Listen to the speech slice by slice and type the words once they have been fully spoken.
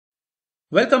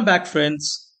Welcome back,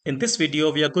 friends. In this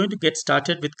video, we are going to get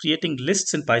started with creating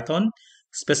lists in Python.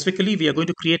 Specifically, we are going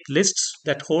to create lists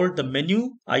that hold the menu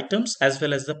items as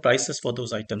well as the prices for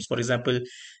those items. For example,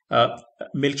 uh,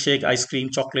 milkshake, ice cream,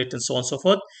 chocolate, and so on and so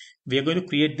forth. We are going to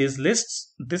create these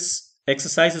lists. This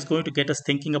exercise is going to get us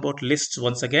thinking about lists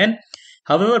once again.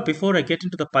 However, before I get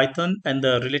into the Python and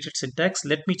the related syntax,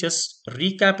 let me just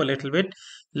recap a little bit.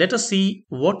 Let us see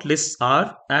what lists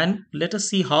are and let us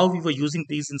see how we were using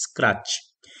these in Scratch.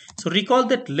 So recall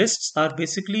that lists are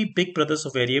basically big brothers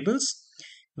of variables.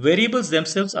 Variables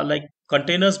themselves are like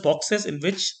containers, boxes in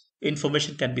which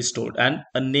information can be stored and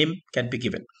a name can be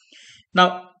given.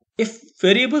 Now, if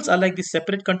variables are like these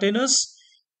separate containers,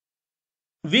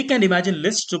 we can imagine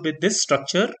lists to be this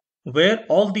structure where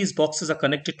all these boxes are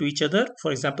connected to each other,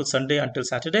 for example, Sunday until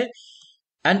Saturday,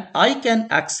 and I can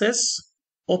access,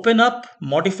 open up,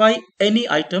 modify any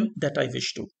item that I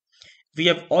wish to. We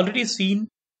have already seen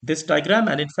this diagram,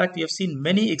 and in fact, we have seen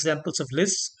many examples of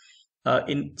lists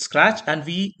in Scratch, and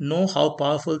we know how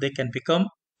powerful they can become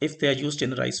if they are used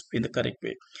in the correct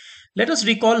way. Let us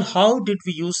recall how did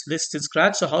we use lists in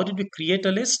Scratch. So how did we create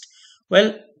a list?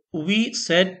 Well, we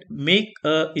said make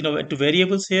to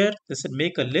variables here. They said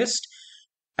make a list,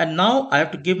 and now I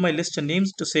have to give my list a name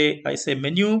to say I say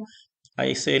menu.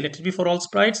 I say let it be for all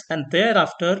sprites, and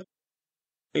thereafter,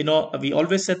 we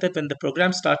always said that when the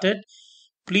program started,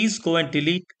 please go and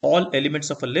delete all elements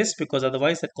of a list because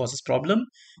otherwise that causes problem.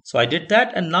 So I did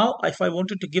that, and now if I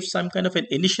wanted to give some kind of an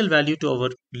initial value to our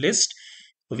list,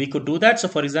 we could do that. So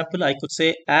for example, I could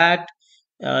say add,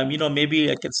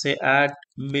 maybe I can say add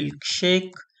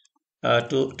milkshake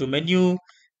to menu.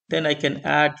 Then I can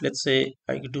add, let's say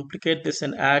I could duplicate this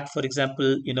and add, for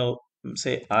example,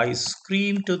 say ice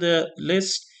cream to the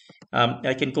list.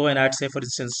 I can go and add, say, for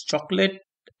instance, chocolate.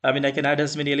 I mean, I can add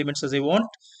as many elements as I want.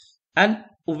 And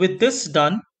with this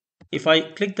done, if I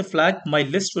click the flag, my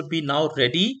list would be now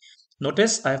ready.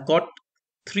 Notice I've got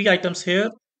three items here.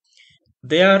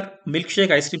 They are milkshake,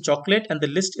 ice cream, chocolate, and the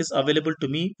list is available to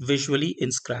me visually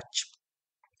in Scratch.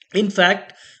 In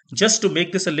fact, just to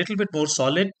make this a little bit more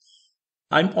solid,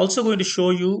 I'm also going to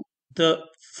show you the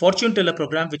fortune teller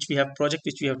program which we have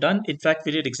done. In fact,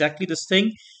 we did exactly this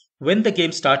thing. When the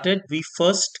game started, we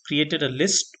first created a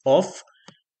list of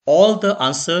all the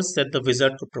answers that the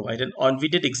wizard could provide. And we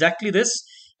did exactly this.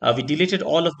 We deleted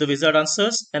all of the wizard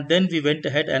answers and then we went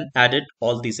ahead and added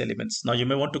all these elements. Now you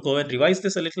may want to go and revise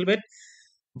this a little bit,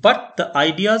 but the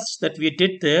ideas that we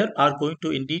did there are going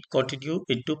to indeed continue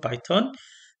into Python.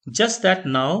 Just that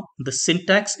now the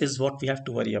syntax is what we have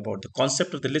to worry about. The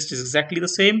concept of the list is exactly the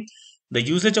same. The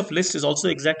usage of list is also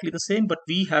exactly the same, but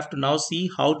we have to now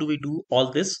see how do we do all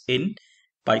this in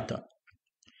Python.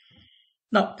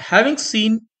 Now, having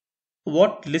seen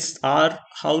what lists are,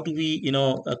 how do we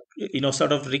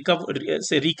sort of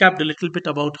recapped a little bit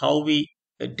about how we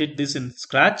did this in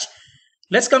Scratch.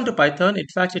 Let's come to Python. In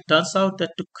fact, it turns out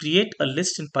that to create a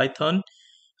list in Python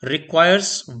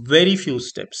requires very few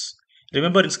steps.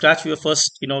 Remember, in Scratch we were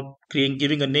first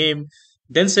giving a name,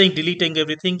 then saying deleting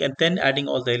everything, and then adding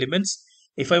all the elements.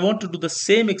 If I want to do the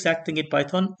same exact thing in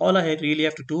Python, all I really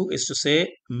have to do is to say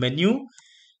menu,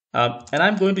 and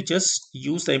I'm going to just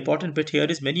use the important bit here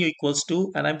is menu equals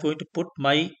to, and I'm going to put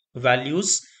my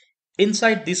values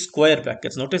inside these square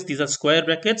brackets. Notice these are square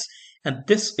brackets, and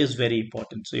this is very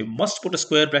important. So you must put a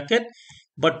square bracket,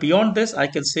 but beyond this, I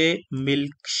can say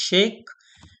milkshake.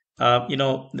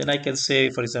 Then I can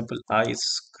say, for example,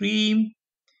 ice cream.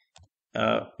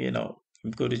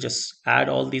 I'm going to just add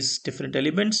all these different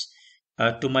elements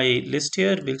to my list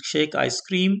here: milkshake, ice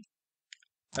cream.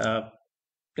 Uh,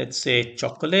 let's say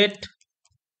chocolate.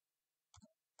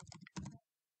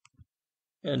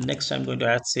 And next I'm going to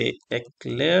add, say,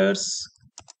 eclairs,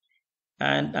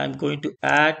 and I'm going to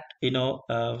add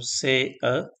say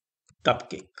a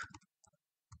cupcake.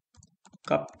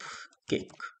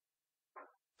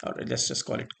 All right, let's just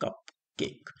call it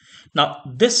cupcake. Now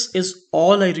this is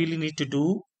all I really need to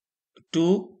do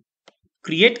to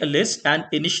create a list and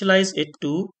initialize it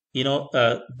to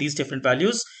these different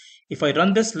values. If I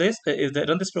run this list, if I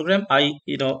run this program,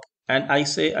 and I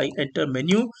say I enter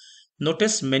menu.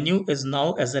 Notice menu is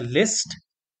now as a list.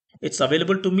 It's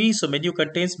available to me. So menu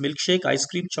contains milkshake, ice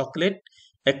cream, chocolate,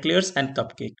 eclairs, and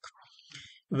cupcake.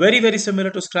 Very, very similar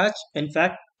to Scratch. In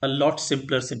fact, a lot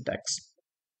simpler syntax.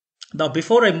 Now,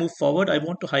 before I move forward, I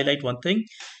want to highlight one thing,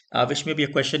 which may be a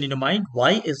question in your mind.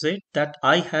 Why is it that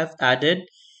I have added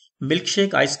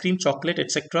milkshake, ice cream, chocolate,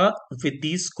 etc. with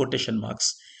these quotation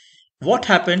marks? What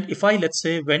happened if I, let's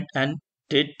say, went and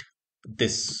did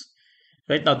this?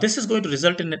 Right now, this is going to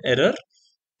result in an error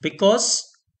because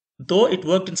though it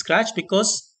worked in Scratch,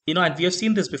 because and we have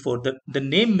seen this before, the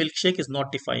name milkshake is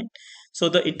not defined. So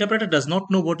the interpreter does not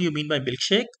know what you mean by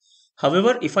milkshake.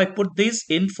 However, if I put this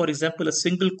in, for example, a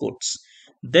single quotes,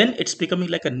 then it's becoming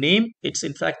like a name. It's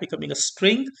in fact becoming a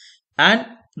string. And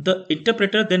the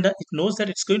interpreter then it knows that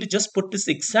it's going to just put this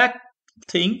exact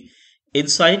thing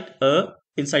inside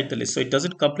inside the list. So it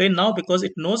doesn't complain now because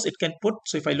it knows it can put.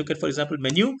 So if I look at, for example,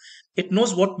 menu, it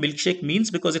knows what milkshake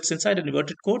means because it's inside an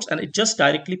inverted quotes, and it just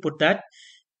directly put that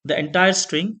the entire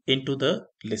string into the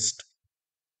list.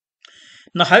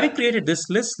 Now, having created this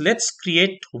list, let's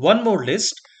create one more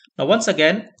list. Now, once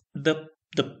again, the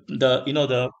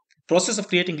process of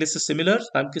creating list is similar.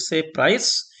 I'm going to say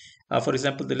price, for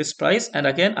example, the list price, and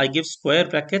again I give square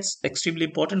brackets. Extremely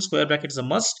important. Square bracket is a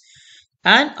must.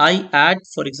 And I add,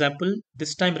 for example,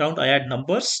 this time around I add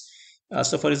numbers.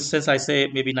 So for instance, I say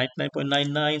maybe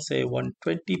 99.99, say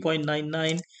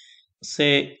 120.99,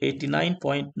 say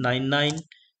 89.99,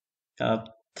 uh,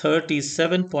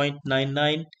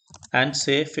 37.99, and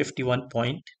say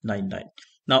 51.99.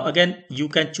 Now again, you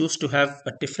can choose to have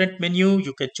a different menu,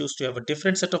 you can choose to have a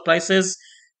different set of prices,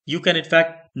 you can in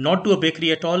fact not do a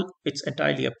bakery at all. It's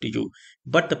entirely up to you,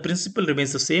 but the principle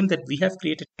remains the same, that we have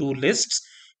created two lists.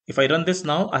 If I run this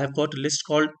now, I have got a list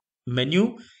called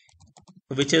menu,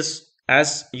 which is,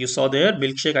 as you saw there,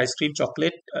 milkshake, ice cream,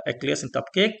 chocolate, eclairs, and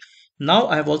cupcake. Now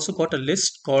I have also got a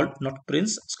list called not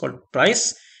prince, it's called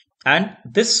price, and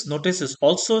this notice is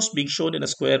also being shown in a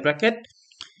square bracket.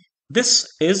 This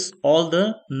is all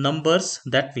the numbers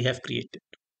that we have created.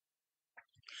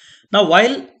 Now,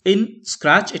 while in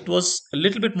Scratch, it was a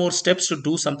little bit more steps to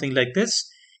do something like this,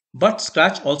 but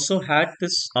Scratch also had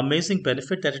this amazing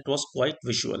benefit that it was quite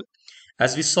visual.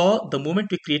 As we saw, the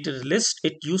moment we created a list,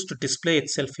 it used to display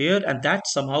itself here, and that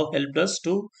somehow helped us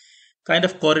to kind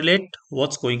of correlate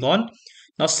what's going on.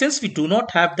 Now, since we do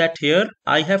not have that here,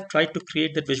 I have tried to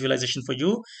create that visualization for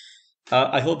you.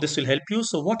 I hope this will help you.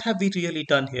 So what have we really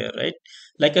done here, right?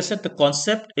 Like I said, the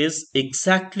concept is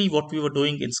exactly what we were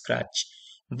doing in Scratch.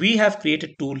 We have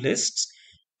created two lists.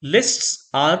 Lists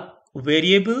are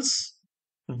variables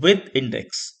with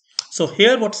index. So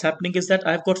here what's happening is that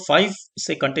I've got five,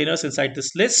 say, containers inside this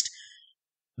list.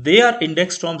 They are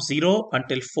indexed from 0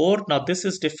 until 4. Now this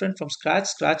is different from Scratch.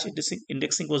 Scratch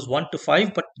indexing was 1 to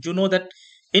 5, but you know that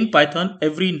in Python,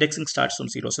 every indexing starts from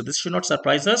 0. So this should not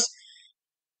surprise us.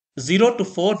 0 to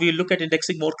 4, we'll look at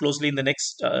indexing more closely in the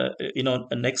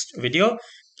next video.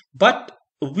 But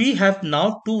we have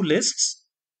now two lists.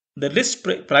 The list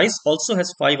price also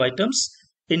has 5 items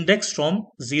indexed from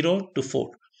 0 to 4.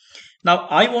 Now,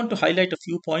 I want to highlight a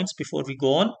few points before we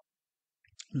go on.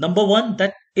 Number one,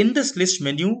 that in this list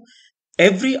menu,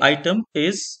 every item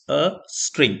is a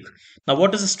string. Now,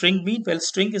 what does a string mean? Well,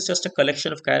 string is just a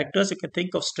collection of characters. You can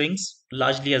think of strings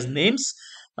largely as names,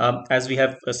 as we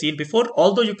have seen before.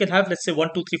 Although you can have, let's say, 1,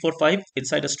 2, 3, 4, 5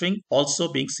 inside a string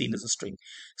also being seen as a string.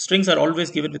 Strings are always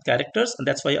given with characters, and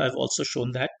that's why I've also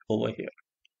shown that over here.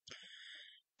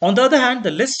 On the other hand,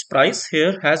 the list price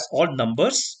here has all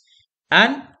numbers,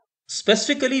 and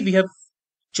specifically we have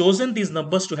chosen these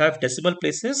numbers to have decimal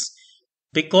places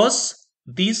because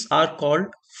these are called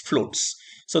floats.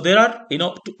 So there are,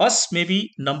 to us maybe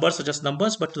numbers are just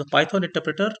numbers, but to the Python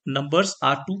interpreter, numbers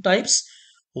are two types.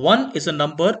 One is a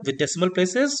number with decimal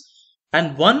places,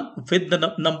 and one with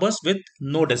the numbers with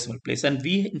no decimal place. And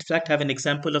we in fact have an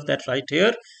example of that right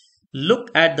here.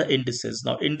 Look at the indices.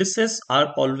 Now indices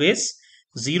are always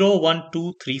 0, 1,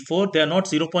 2, 3, 4. They are not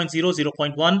 0, 0.0, 0,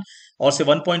 0.1, or say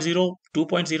 1.0,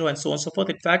 2.0, and so on and so forth.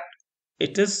 In fact,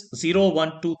 it is 0,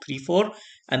 1, 2, 3, 4,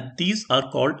 and these are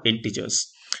called integers.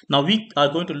 Now we are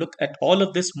going to look at all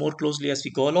of this more closely as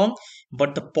we go along,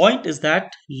 but the point is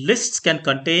that lists can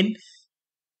contain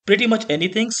pretty much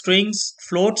anything: strings,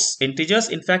 floats, integers.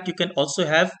 In fact, you can also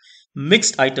have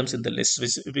mixed items in the list,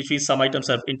 which means some items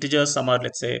are integers, some are,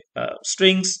 let's say,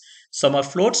 strings, some are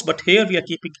floats. But here we are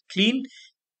keeping it clean.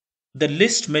 The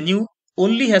list menu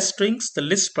only has strings. The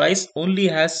list price only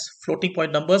has floating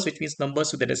point numbers, which means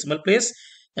numbers with a decimal place,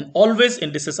 and always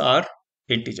indices are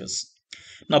integers.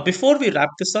 Now, before we wrap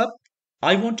this up,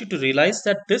 I want you to realize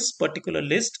that this particular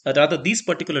list, or rather these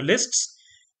particular lists,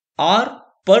 are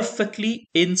perfectly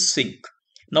in sync.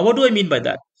 Now, what do I mean by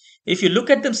that? If you look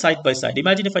at them side by side,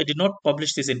 imagine if I did not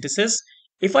publish these indices.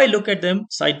 If I look at them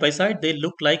side by side, they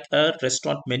look like a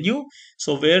restaurant menu.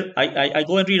 So where I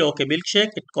go and read, okay,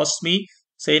 milkshake, it costs me,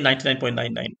 say,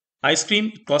 99.99. Ice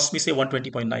cream, it costs me, say,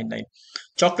 120.99.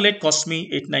 Chocolate costs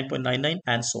me 89.99,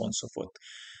 and so on and so forth.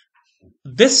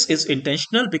 This is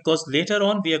intentional because later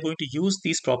on we are going to use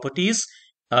these properties,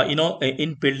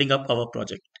 in building up our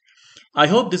project. I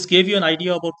hope this gave you an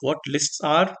idea about what lists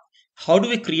are, how do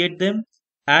we create them,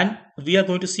 And we are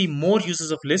going to see more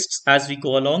uses of lists as we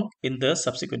go along in the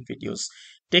subsequent videos.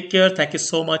 Take care. Thank you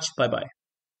so much. Bye bye.